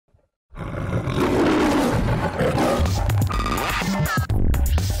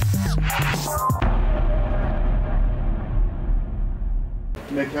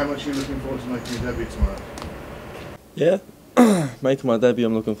Nick, how much are you looking forward to making your debut tomorrow? Yeah, making my debut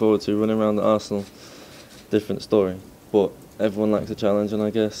I'm looking forward to. Running around the Arsenal, different story. But everyone likes a challenge, and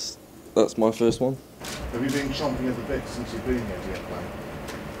I guess that's my first one. Have you been chomping at the bit since you've been here to get playing?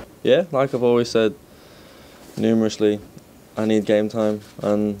 Yeah, like I've always said numerously, I need game time,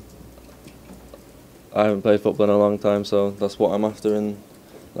 and I haven't played football in a long time, so that's what I'm after, and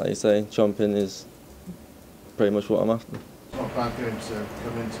like you say, chomping is pretty much what I'm after. It's not a bad game to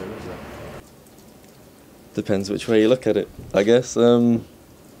come into, is it? Depends which way you look at it, I guess.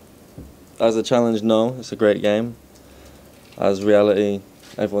 As a challenge, no, it's a great game. As reality,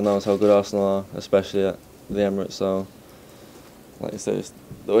 everyone knows how good Arsenal are, especially at the Emirates, so like you say, it's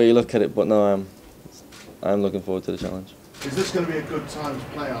the way you look at it, but no, I'm looking forward to the challenge. Is this going to be a good time to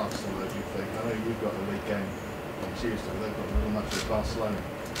play Arsenal, though, do you think? I know you've got a league game on Tuesday, but they've got a little match with Barcelona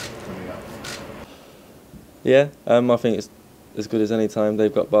coming up. Yeah, I think it's as good as any time.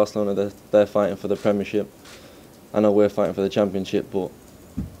 They've got Barcelona, they're fighting for the Premiership. I know we're fighting for the Championship, but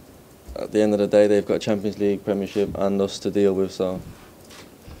at the end of the day, they've got Champions League, Premiership and us to deal with, so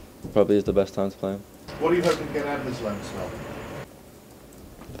probably is the best time to play them. What are you hoping to get out of this loan spell?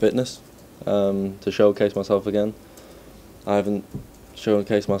 Fitness, to showcase myself again. I haven't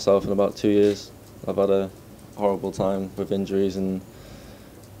showcased myself in about 2 years. I've had a horrible time with injuries and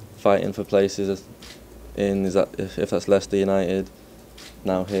fighting for places if that's Leicester United,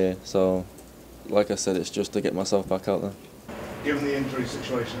 now here. So, like I said, it's just to get myself back out there. Given the injury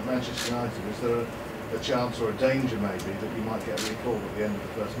situation at Manchester United, is there a chance or a danger maybe that you might get recalled at the end of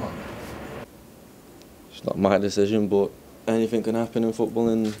the first month? It's not my decision, but anything can happen in football,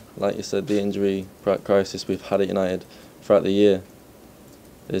 and like you said, the injury crisis we've had at United throughout the year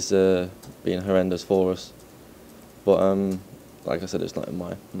is being horrendous for us. But like I said, it's not in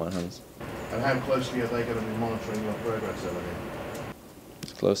my hands. And how closely are they going to be monitoring your progress over here?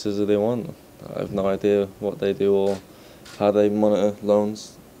 As close as they want. I have no idea what they do or how they monitor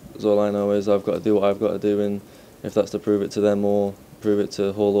loans. All I know is I've got to do what I've got to do, and if that's to prove it to them or prove it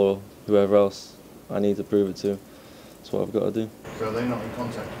to Hull or whoever else I need to prove it to, that's what I've got to do. So are they not in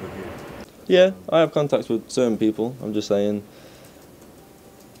contact with you? Yeah, I have contacts with certain people. I'm just saying,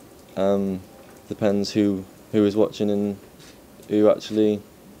 depends who is watching and who actually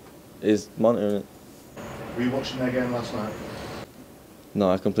is monitoring it. Were you watching their game last night?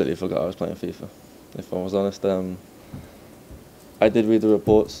 No, I completely forgot I was playing FIFA, if I was honest. I did read the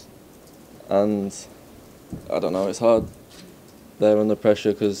reports, and I don't know, it's hard. They're under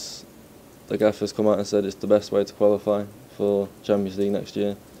pressure because the gaffer's come out and said it's the best way to qualify for Champions League next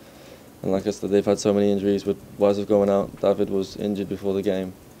year. And like I said, they've had so many injuries with Wazov going out. David was injured before the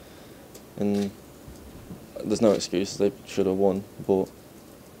game. And there's no excuse, they should have won, but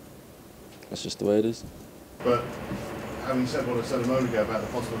that's just the way it is. But having said what I said a moment ago about the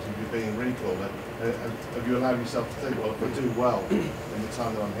possibility of you being recalled, have you allowed yourself to think, well, if I do well in the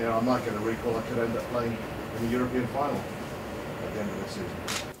time that I'm here, I might get a recall, I could end up playing in the European final at the end of this season?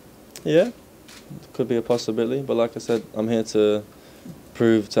 Yeah, it could be a possibility, but like I said, I'm here to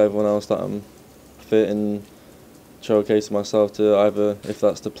prove to everyone else that I'm fit and showcase myself to either, if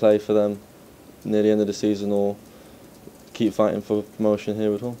that's to play for them near the end of the season or keep fighting for promotion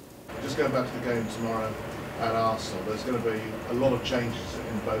here at Hull. Just going back to the game tomorrow at Arsenal, there's going to be a lot of changes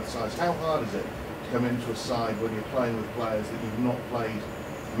in both sides. How hard is it to come into a side when you're playing with players that you've not played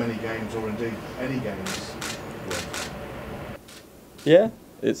many games or indeed any games with? Yeah,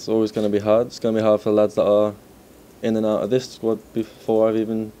 it's always going to be hard. It's going to be hard for the lads that are in and out of this squad before I've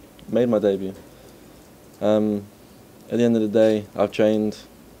even made my debut. At the end of the day, I've trained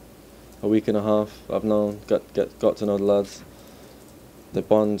a week and a half. I've got to know the lads. The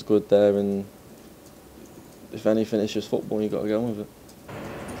bond's good there, and if anything, it's just football and you've got to get on with it.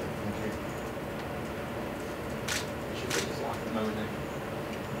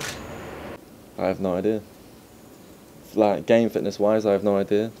 I have no idea. Like game fitness wise, I have no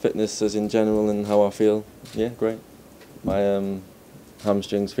idea. Fitness as in general and how I feel, yeah, great. My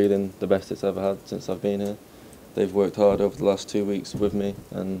hamstrings feeling the best it's ever had since I've been here. They've worked hard over the last 2 weeks with me,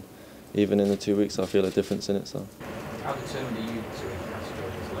 and even in the 2 weeks I feel a difference in it. So. How determined are you to impress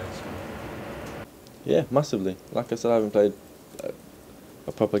George's latest? Yeah, massively. Like I said, I haven't played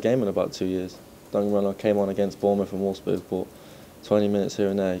a proper game in about 2 years. Don't get me wrong, I came on against Bournemouth and Wolfsburg, but 20 minutes here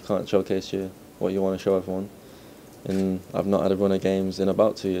and there, you can't showcase what you want to show everyone. And I've not had a run of games in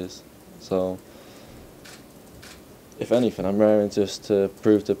about 2 years. So, if anything, I'm raring just to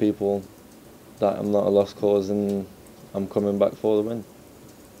prove to people that I'm not a lost cause and I'm coming back for the win.